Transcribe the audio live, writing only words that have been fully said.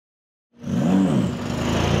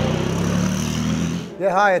Yeah,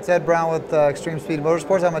 hi, it's Ed Brown with Extreme Speed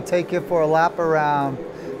Motorsports. I'm going to take you for a lap around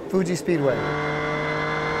Fuji Speedway.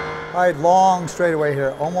 All right, long straightaway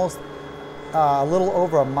here, almost a little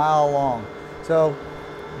over a mile long. So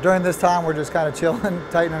during this time, we're just kind of chilling,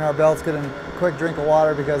 tightening our belts, getting a quick drink of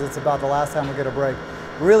water because it's about the last time we get a break.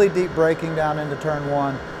 Really deep braking down into turn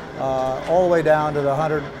one, all the way down to the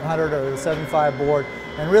 100 or the 75 board.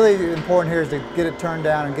 And really important here is to get it turned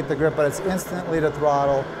down and get the grip, but it's instantly to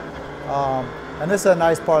throttle. And this is a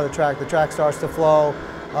nice part of the track. The track starts to flow,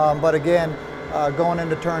 but again, going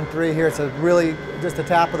into turn three here, it's a really just a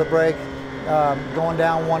tap of the brake, going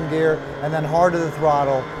down one gear, and then hard to the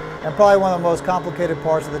throttle. And probably one of the most complicated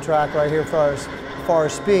parts of the track right here as far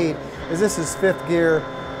as speed is this is fifth gear,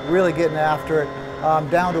 really getting after it,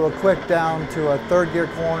 down to a quick down to a third gear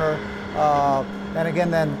corner, and again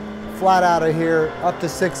then flat out of here up to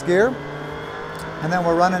sixth gear. And then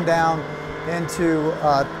we're running down into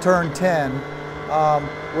turn 10,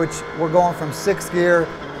 which we're going from sixth gear,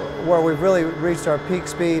 where we've really reached our peak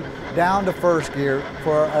speed, down to first gear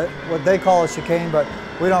for what they call a chicane, but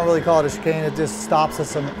we don't really call it a chicane. It just stops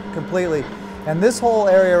us completely. And this whole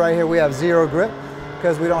area right here, we have zero grip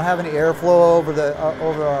because we don't have any airflow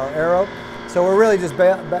over our aero. So we're really just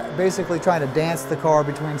basically trying to dance the car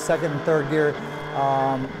between second and third gear,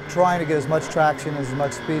 trying to get as much traction, as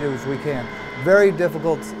much speed as we can. Very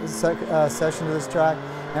difficult session of this track,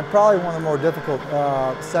 and probably one of the more difficult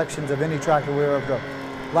sections of any track that we ever drove.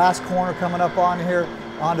 Last corner coming up on here,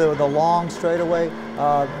 onto the long straightaway.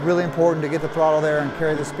 Really important to get the throttle there and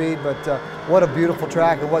carry the speed, but what a beautiful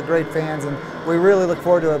track and what great fans, and we really look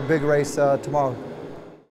forward to a big race tomorrow.